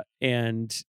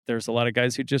 And there's a lot of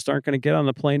guys who just aren't going to get on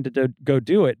the plane to go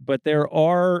do it. But there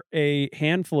are a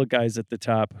handful of guys at the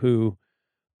top who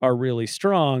are really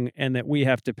strong and that we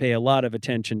have to pay a lot of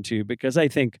attention to, because I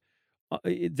think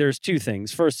there's two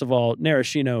things. First of all,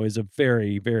 Narashino is a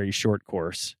very, very short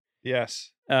course.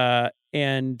 Yes.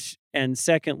 And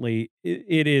secondly,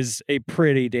 it is a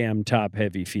pretty damn top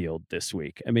heavy field this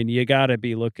week. I mean, you got to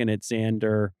be looking at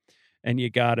Xander, and you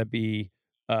got to be,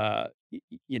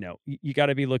 you got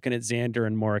to be looking at Xander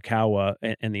and Morikawa,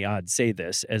 and the odds say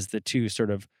this, as the two sort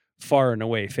of far and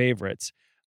away favorites.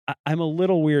 I'm a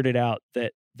little weirded out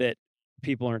that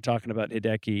people aren't talking about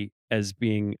Hideki as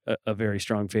being a very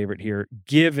strong favorite here,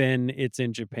 given it's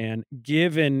in Japan,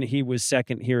 given he was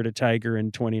second here to Tiger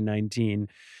in 2019,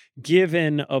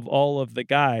 given of all of the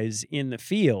guys in the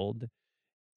field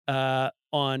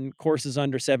on courses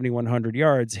under 7,100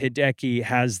 yards, Hideki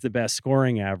has the best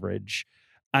scoring average.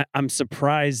 I'm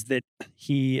surprised that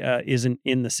he isn't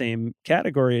in the same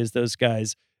category as those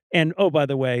guys. And, oh, by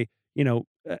the way,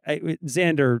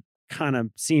 Xander kind of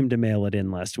seemed to mail it in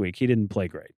last week. He didn't play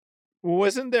great.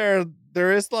 Wasn't there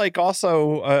is like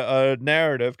also a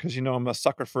narrative, because I'm a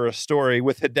sucker for a story,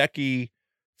 with Hideki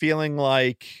feeling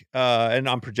like and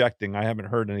I'm projecting, I haven't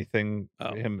heard anything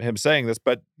him saying this,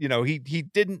 but he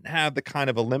didn't have the kind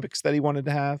of Olympics that he wanted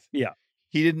to have. Yeah.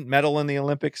 He didn't medal in the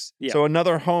Olympics. Yeah. So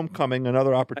another homecoming,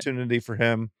 another opportunity for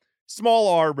him. Small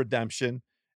R redemption,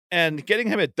 and getting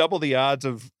him at double the odds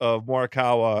of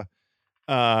Morikawa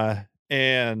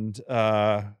and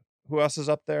who else is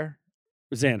up there?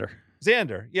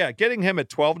 Xander, yeah, getting him at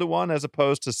 12-1 as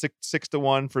opposed to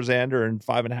 6-1 for Xander and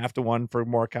 5.5-1 for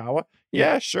Morikawa.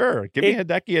 Yeah, sure. Give me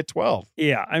Hideki at 12.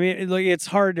 Yeah, I mean, it's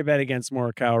hard to bet against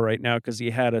Morikawa right now because he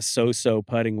had a so-so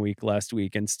putting week last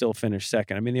week and still finished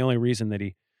second. I mean, the only reason that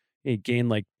he gained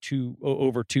like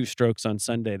over 2 strokes on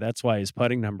Sunday, that's why his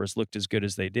putting numbers looked as good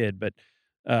as they did. But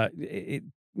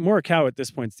Morikawa at this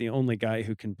point is the only guy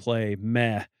who can play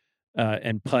meh.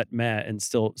 And putt meh and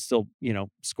still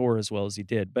score as well as he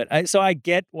did. But I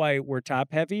get why we're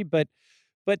top heavy, but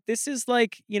this is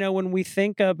like, when we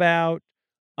think about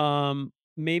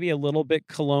maybe a little bit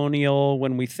Colonial,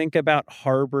 when we think about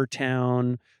Harbor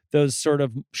Town, those sort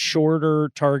of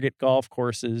shorter target golf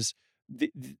courses,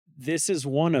 this is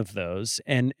one of those,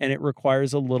 and it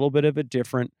requires a little bit of a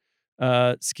different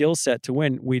skill set to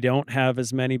win. We don't have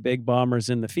as many big bombers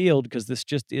in the field because this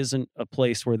just isn't a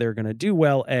place where they're going to do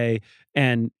well.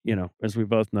 And as we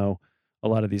both know, a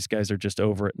lot of these guys are just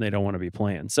over it and they don't want to be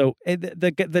playing. So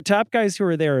the top guys who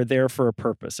are there for a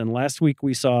purpose. And last week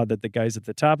we saw that the guys at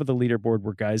the top of the leaderboard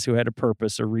were guys who had a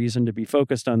purpose, a reason to be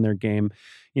focused on their game.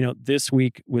 This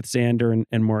week with Xander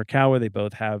and Morikawa, they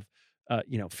both have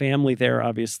family there.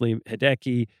 Obviously,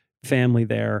 Hideki, family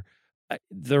there.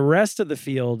 The rest of the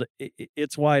field,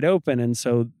 it's wide open, and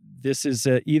so this is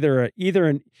either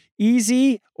an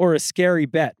easy or a scary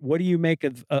bet. What do you make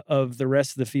of the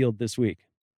rest of the field this week?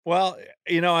 Well,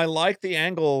 I like the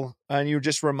angle, and you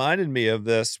just reminded me of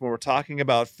this when we're talking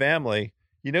about family.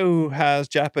 Who has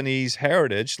Japanese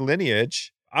heritage,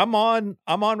 lineage? I'm on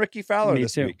Ricky Fowler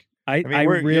this week. I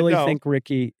really think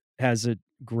Ricky has a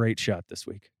great shot this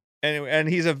week, and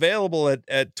he's available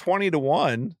at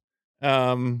 20-1.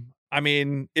 I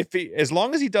mean, as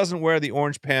long as he doesn't wear the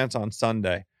orange pants on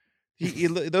Sunday,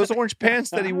 those orange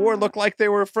pants that he wore look like they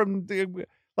were from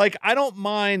I don't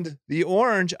mind the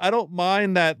orange. I don't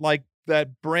mind that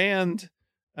brand,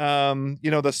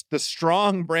 the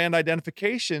strong brand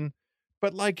identification,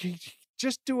 but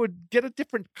just get a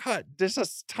different cut. There's a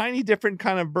tiny different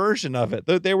kind of version of it.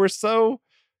 They were so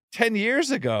 10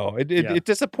 years ago. It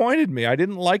disappointed me. I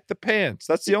didn't like the pants.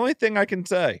 That's the only thing I can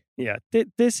say. Yeah.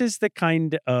 This is the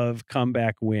kind of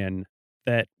comeback win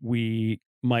that we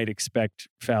might expect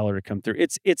Fowler to come through.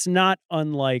 It's not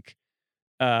unlike,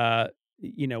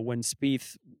 when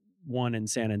Spieth won in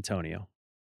San Antonio,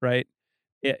 right?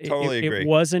 Totally agree. It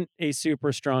wasn't a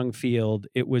super strong field.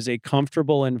 It was a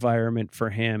comfortable environment for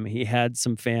him. He had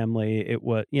some family. It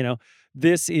was,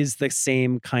 this is the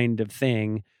same kind of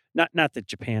thing. Not that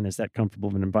Japan is that comfortable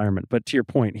of an environment, but to your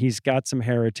point, he's got some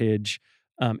heritage.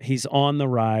 He's on the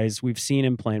rise. We've seen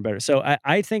him playing better. So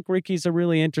I think Ricky's a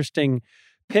really interesting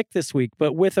pick this week,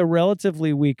 but with a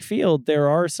relatively weak field, there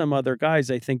are some other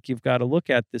guys I think you've got to look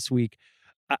at this week.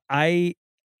 At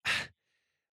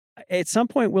some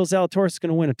point, Will Zalatoris is going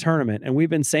to win a tournament, and we've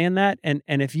been saying that. And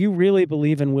if you really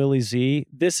believe in Willie Z,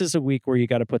 this is a week where you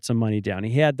got to put some money down.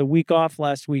 He had the week off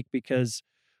last week because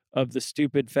of the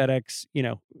stupid FedEx,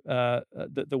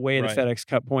 the way the FedEx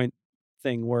Cup point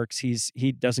thing works.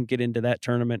 He doesn't get into that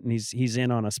tournament, and he's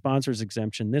in on a sponsor's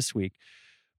exemption this week.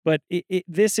 But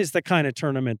this is the kind of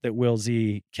tournament that Will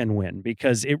Z can win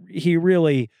because he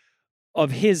really,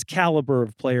 of his caliber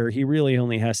of player, he really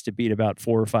only has to beat about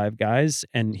 4 or 5 guys,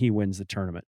 and he wins the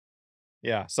tournament.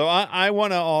 Yeah. So I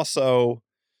want to also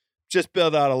just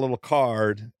build out a little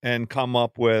card and come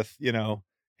up with,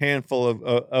 handful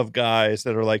of guys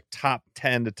that are like top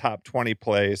 10 to top 20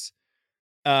 plays.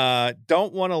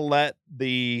 Don't want to let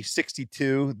the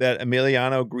 62 that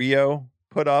Emiliano Grillo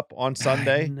put up on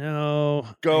Sunday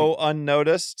go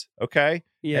unnoticed. Okay.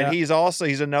 Yeah. And he's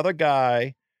another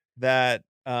guy that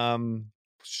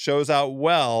shows out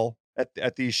well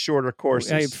at these shorter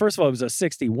courses. First of all, it was a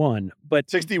 61, but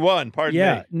 61. Pardon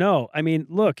me. No, I mean,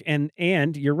 look, and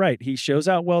you're right. He shows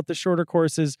out well at the shorter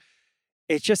courses.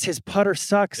 It's just his putter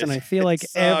sucks, and I feel like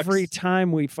every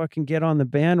time we fucking get on the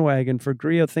bandwagon for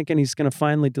Grillo, thinking he's going to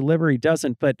finally deliver, he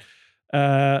doesn't. But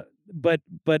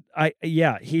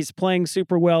he's playing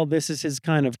super well. This is his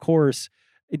kind of course.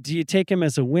 Do you take him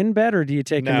as a win bet, or do you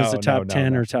take him as a top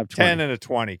 10 or top 20? 10 and a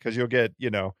 20, because you'll get,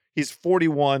 he's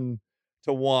 41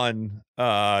 to 1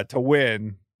 to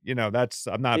win. I'm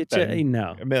not betting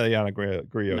Emiliano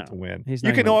Grillo to win.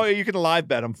 You can live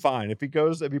bet him, fine. If he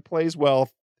plays well,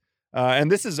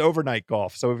 and this is overnight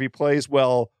golf. So if he plays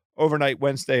well overnight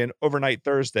Wednesday and overnight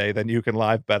Thursday, then you can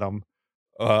live bet him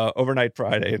overnight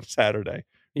Friday and Saturday.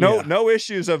 No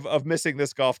issues of missing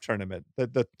this golf tournament.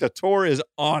 The tour is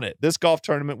on it. This golf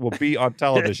tournament will be on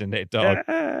television, Nate Dogg.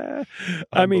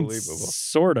 I mean,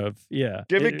 sort of, yeah.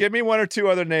 Give me one or two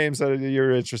other names that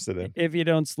you're interested in. If you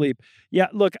don't sleep. Yeah,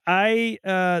 look,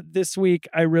 this week,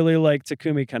 I really like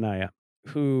Takumi Kanaya,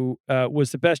 who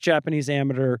was the best Japanese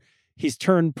amateur. He's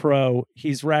turned pro.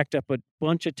 He's racked up a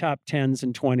bunch of top 10s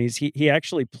and 20s. He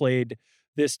actually played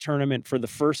this tournament for the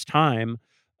first time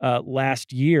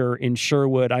last year in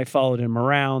Sherwood. I followed him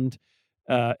around,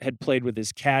 had played with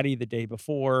his caddy the day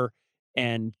before,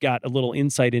 and got a little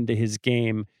insight into his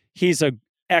game. He's a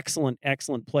excellent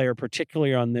player,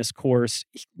 particularly on this course.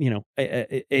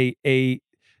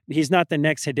 He's not the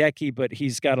next Hideki, but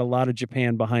he's got a lot of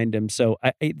Japan behind him. So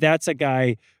that's a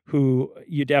guy who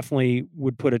you definitely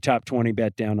would put a top 20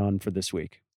 bet down on for this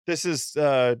week. This is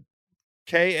Kanaya.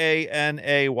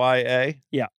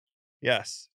 Yeah.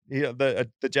 Yes.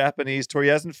 The Japanese tour. He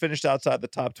hasn't finished outside the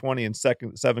top 20 in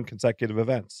 7 consecutive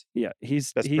events. Yeah,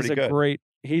 he's a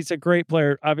great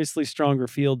player. Obviously stronger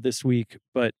field this week,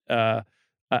 but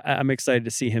I'm excited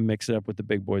to see him mix it up with the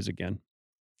big boys again.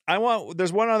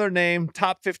 There's one other name,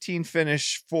 top 15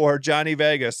 finish for Johnny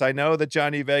Vegas. I know that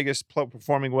Johnny Vegas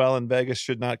performing well in Vegas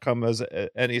should not come as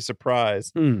any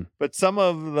surprise, but some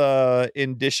of the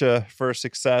indicia for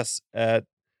success at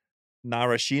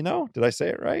Narashino, did I say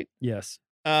it right? Yes.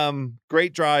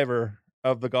 Great driver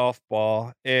of the golf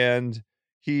ball, and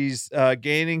he's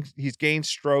gained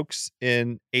strokes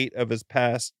in 8 of his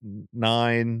past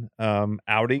 9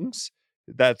 outings.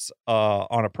 That's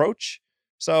on approach.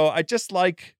 So I just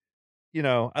like,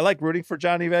 I like rooting for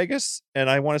Johnny Vegas, and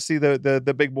I want to see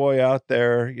the big boy out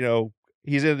there.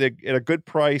 He's at a good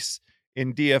price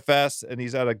in DFS, and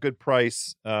he's at a good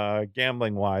price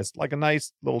gambling wise, like a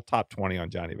nice little top 20 on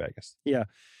Johnny Vegas. Yeah.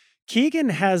 Keegan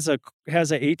has a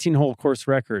 18-hole course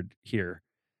record here.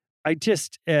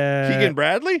 Keegan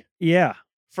Bradley? Yeah.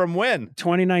 From when?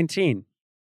 2019.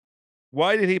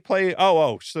 Why did he play?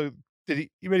 So did he?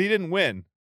 But he didn't win.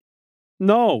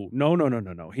 No.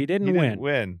 He didn't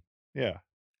win. Yeah.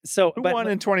 So who won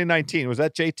in 2019? Was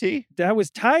that JT? That was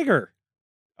Tiger.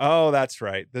 Oh, that's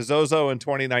right. The Zozo in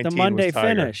 2019. The Monday was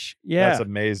Tiger. finish. Yeah. That's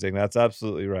amazing. That's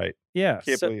absolutely right. Yeah.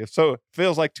 Can't believe it. So it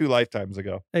feels like 2 lifetimes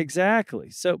ago.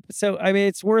 Exactly. So I mean,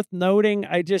 it's worth noting.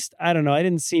 I don't know. I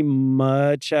didn't see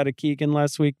much out of Keegan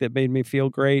last week that made me feel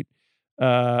great.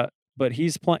 But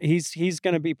he's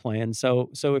going to be playing.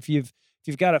 So if you've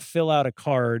got to fill out a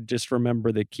card, just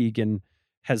remember that Keegan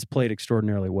has played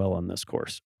extraordinarily well on this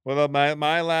course. Well,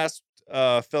 my last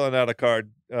filling out a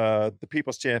card, the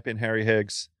People's Champion Harry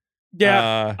Higgs.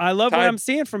 Yeah, I love what I'm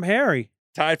seeing from Harry.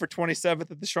 Tied for 27th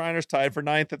at the Shriners, tied for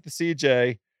 9th at the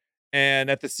CJ. And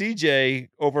at the CJ,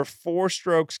 over 4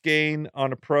 strokes gain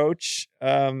on approach,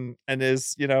 and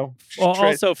is,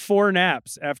 also 4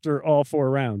 naps after all 4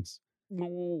 rounds.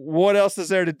 What else is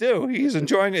there to do? He's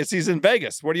enjoying it. He's in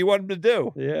Vegas. What do you want him to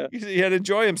do? Yeah. He had to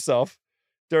enjoy himself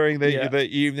during the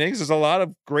evenings. There's a lot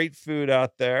of great food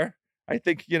out there. I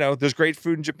think, there's great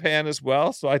food in Japan as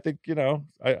well. So I think,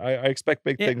 I expect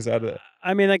big things out of it.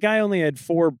 I mean, the guy only had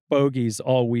 4 bogeys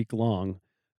all week long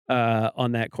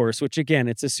on that course, which again,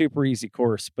 it's a super easy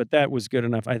course, but that was good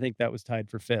enough. I think that was tied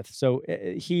for 5th. So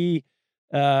he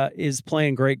is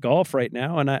playing great golf right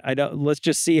now. And I don't, let's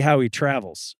just see how he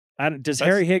travels. Does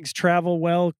Harry Higgs travel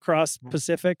well cross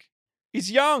Pacific? He's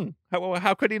young.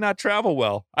 How could he not travel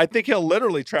well? I think he'll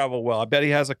literally travel well. I bet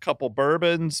he has a couple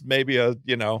bourbons, maybe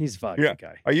He's a vodka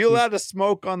guy. Are you allowed to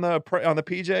smoke on the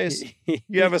PJs?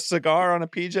 You have a cigar on a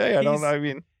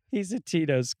PJ? He's a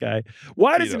Tito's guy.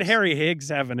 Why doesn't Harry Higgs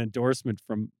have an endorsement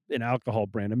from an alcohol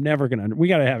brand? I'm never we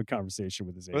got to have a conversation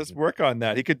with his agent. Let's work on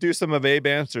that. He could do some of Abe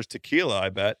Answer's tequila, I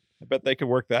bet they could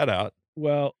work that out.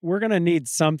 Well, we're going to need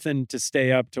something to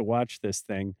stay up to watch this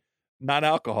thing. Not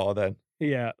alcohol then.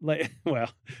 Yeah, like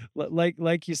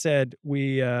you said,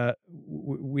 we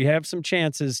have some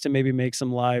chances to maybe make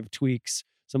some live tweaks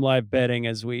live betting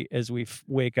as we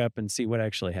wake up and see what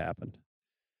actually happened.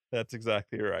 That's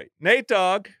exactly right. Nate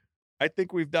Dogg, I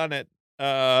think we've done it.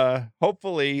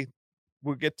 Hopefully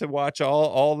we'll get to watch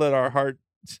all that our hearts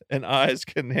and eyes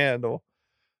can handle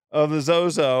of the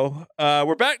Zozo.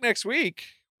 We're back next week.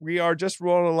 We are just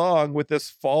rolling along with this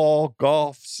fall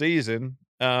golf season.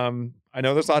 I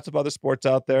know there's lots of other sports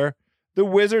out there. The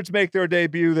Wizards make their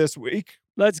debut this week.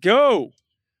 Let's go.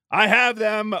 I have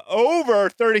them over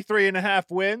 33.5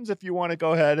 wins. If you want to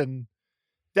go ahead and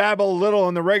dabble a little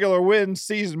in the regular win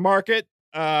season market,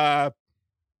 I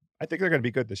think they're going to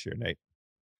be good this year, Nate.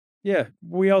 Yeah,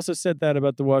 we also said that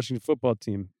about the Washington football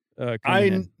team.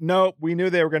 No, we knew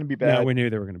they were going to be bad. No, we knew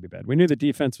they were going to be bad. We knew the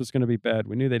defense was going to be bad.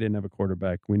 We knew they didn't have a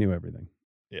quarterback. We knew everything.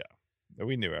 Yeah,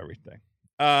 we knew everything.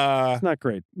 It's not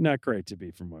great. Not great to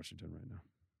be from Washington right now.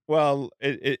 Well,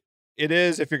 it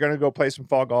is if you're going to go play some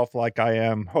fall golf like I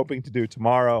am hoping to do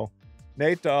tomorrow.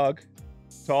 Nate Dogg,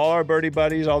 to all our birdie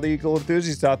buddies, all the Eagle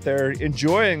enthusiasts out there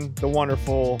enjoying the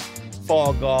wonderful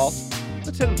fall golf,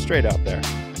 let's hit them straight out there.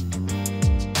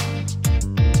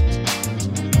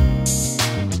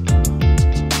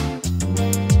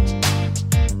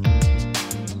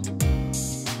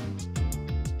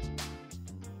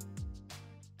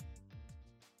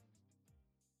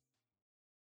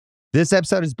 This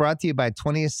episode is brought to you by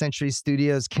 20th Century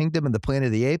Studios' Kingdom of the Planet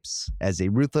of the Apes. As a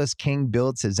ruthless king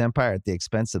builds his empire at the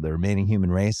expense of the remaining human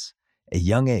race, a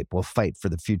young ape will fight for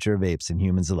the future of apes and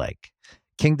humans alike.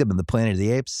 Kingdom of the Planet of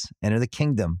the Apes. Enter the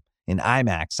kingdom in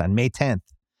IMAX on May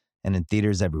 10th and in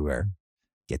theaters everywhere.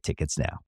 Get tickets now.